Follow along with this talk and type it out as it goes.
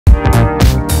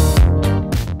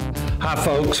Hi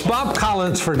folks, Bob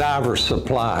Collins for Diver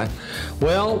Supply.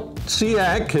 Well,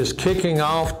 Seac is kicking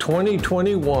off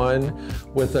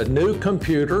 2021 with a new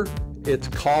computer. It's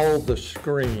called the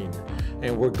Screen.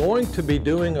 And we're going to be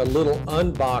doing a little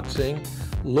unboxing,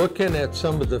 looking at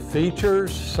some of the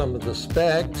features, some of the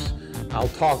specs. I'll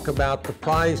talk about the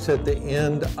price at the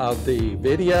end of the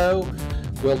video.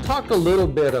 We'll talk a little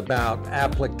bit about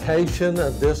application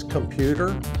of this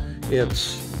computer.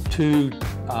 It's two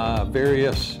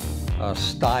various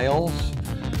styles,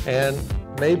 and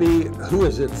maybe who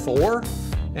is it for,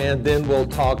 and then we'll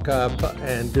talk up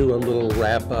and do a little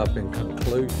wrap up and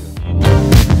conclusion.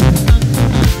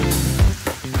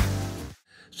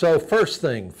 So first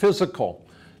thing, physical.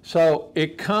 So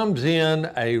it comes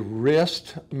in a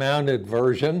wrist mounted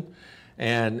version,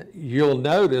 and you'll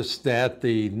notice that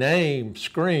the name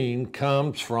Screen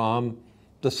comes from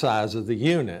the size of the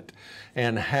unit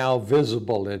and how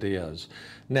visible it is.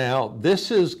 Now,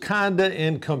 this is kind of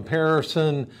in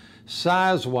comparison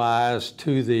size-wise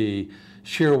to the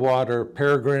Shearwater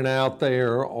Peregrine out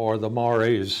there or the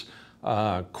Mares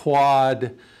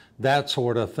Quad, that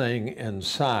sort of thing in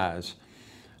size.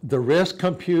 The wrist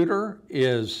computer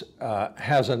has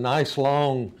a nice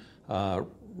long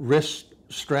wrist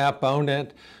strap on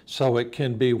it, so it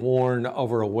can be worn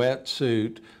over a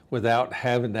wetsuit without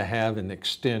having to have an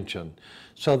extension.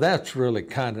 So that's really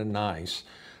kind of nice.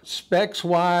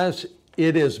 Specs-wise,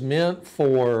 it is meant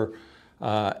for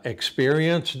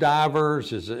experienced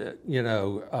divers.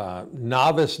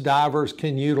 Novice divers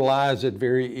can utilize it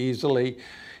very easily.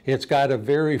 It's got a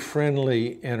very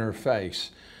friendly interface.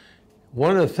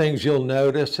 One of the things you'll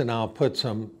notice, and I'll put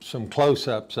some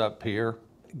close-ups up here,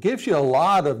 it gives you a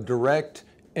lot of direct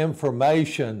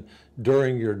information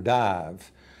during your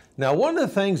dive. Now, one of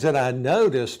the things that I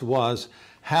noticed was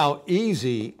how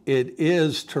easy it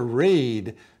is to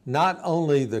read not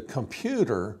only the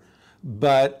computer,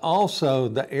 but also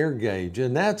the air gauge.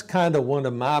 And that's kind of one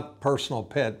of my personal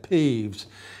pet peeves,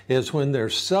 is when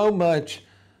there's so much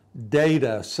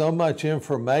data, so much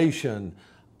information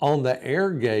on the air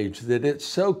gauge that it's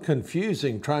so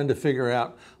confusing trying to figure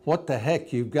out what the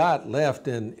heck you've got left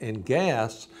in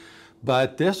gas.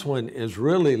 But this one is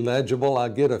really legible. I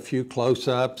get a few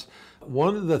close-ups.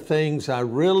 One of the things I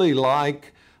really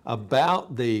like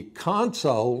about the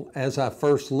console, as I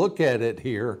first look at it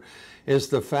here, is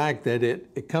the fact that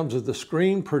it comes with a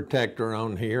screen protector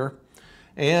on here.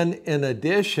 And in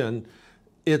addition,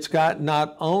 it's got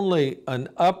not only an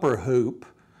upper hoop,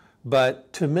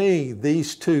 but to me,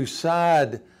 these two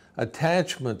side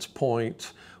attachments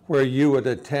points where you would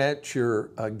attach your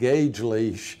gauge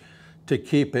leash to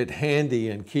keep it handy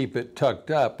and keep it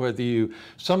tucked up.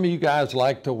 Some of you guys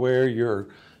like to wear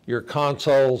your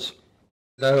consoles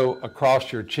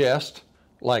across your chest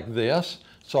like this.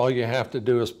 So all you have to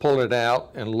do is pull it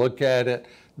out and look at it.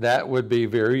 That would be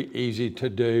very easy to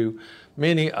do.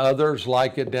 Many others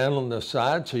like it down on the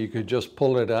side, so you could just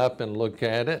pull it up and look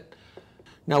at it.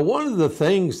 Now, one of the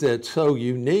things that's so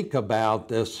unique about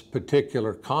this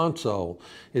particular console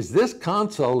is this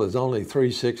console is only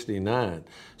 $369.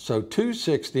 So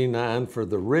 $269 for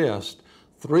the wrist,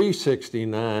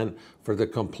 $369 for the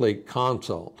complete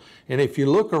console. And if you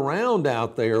look around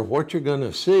out there, what you're going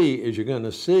to see is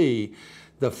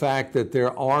the fact that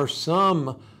there are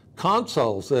some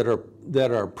consoles that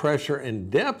are pressure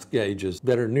and depth gauges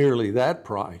that are nearly that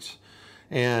price.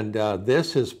 And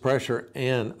this is pressure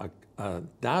and a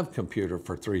dive computer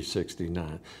for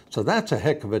 $369. So that's a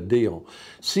heck of a deal.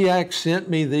 Seac sent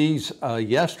me these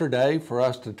yesterday for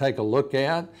us to take a look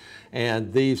at,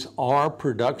 and these are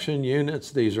production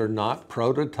units. These are not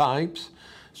prototypes.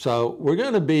 So we're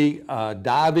going to be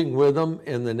diving with them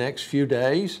in the next few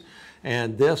days.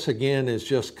 And this again is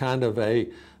just kind of a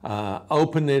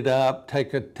open it up,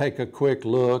 take a quick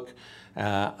look.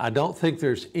 I don't think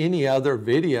there's any other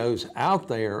videos out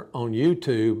there on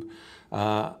YouTube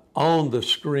on the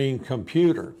Screen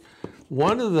computer.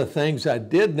 One of the things I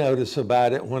did notice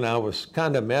about it when I was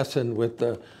kind of messing with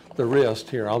the wrist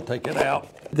here, I'll take it out.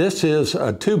 This is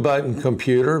a 2-button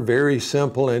computer, very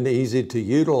simple and easy to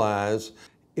utilize.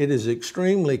 It is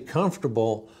extremely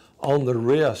comfortable on the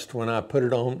wrist when I put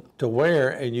it on to wear,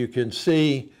 and you can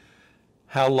see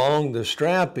how long the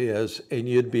strap is, and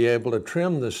you'd be able to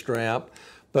trim the strap.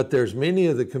 But there's many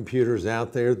of the computers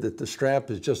out there that the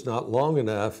strap is just not long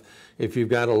enough if you've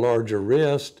got a larger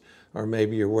wrist, or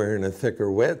maybe you're wearing a thicker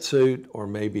wetsuit, or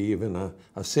maybe even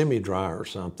a semi-dry or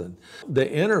something. The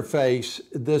interface,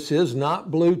 this is not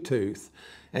Bluetooth.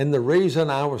 And the reason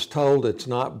I was told it's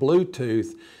not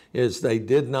Bluetooth is they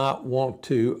did not want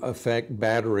to affect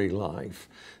battery life.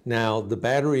 Now, the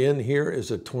battery in here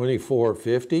is a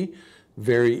 2450.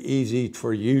 very easy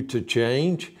for you to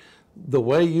change. The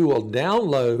way you will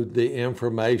download the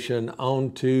information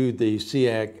onto the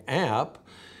Seac app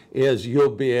is you'll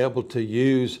be able to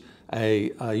use a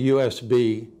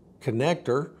USB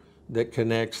connector that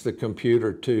connects the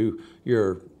computer to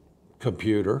your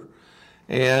computer.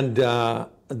 And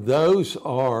those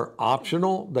are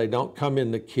optional. They don't come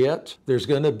in the kit. There's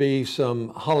going to be some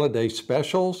holiday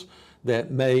specials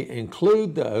that may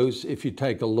include those if you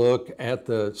take a look at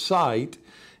the site.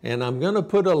 And I'm going to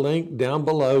put a link down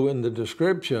below in the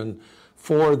description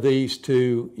for these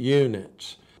two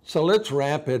units. So let's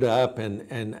wrap it up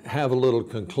and have a little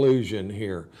conclusion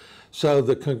here. So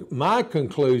my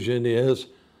conclusion is,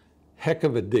 heck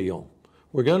of a deal.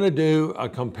 We're going to do a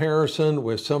comparison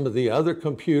with some of the other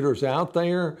computers out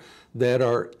there that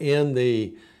are in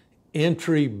the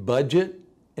entry budget,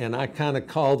 and I kind of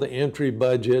call the entry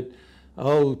budget,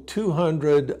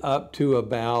 $200 up to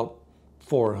about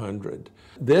 $400.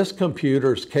 This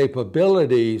computer's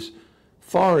capabilities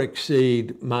far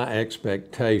exceed my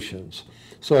expectations.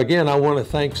 So again, I want to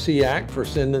thank Seac for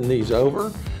sending these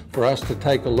over for us to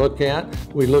take a look at.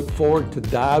 We look forward to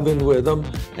diving with them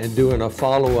and doing a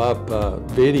follow-up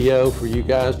video for you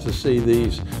guys to see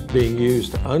these being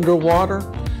used underwater.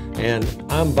 And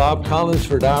I'm Bob Collins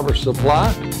for Diver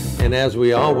Supply. And as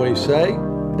we always say,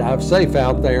 dive safe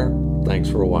out there. Thanks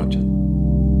for watching.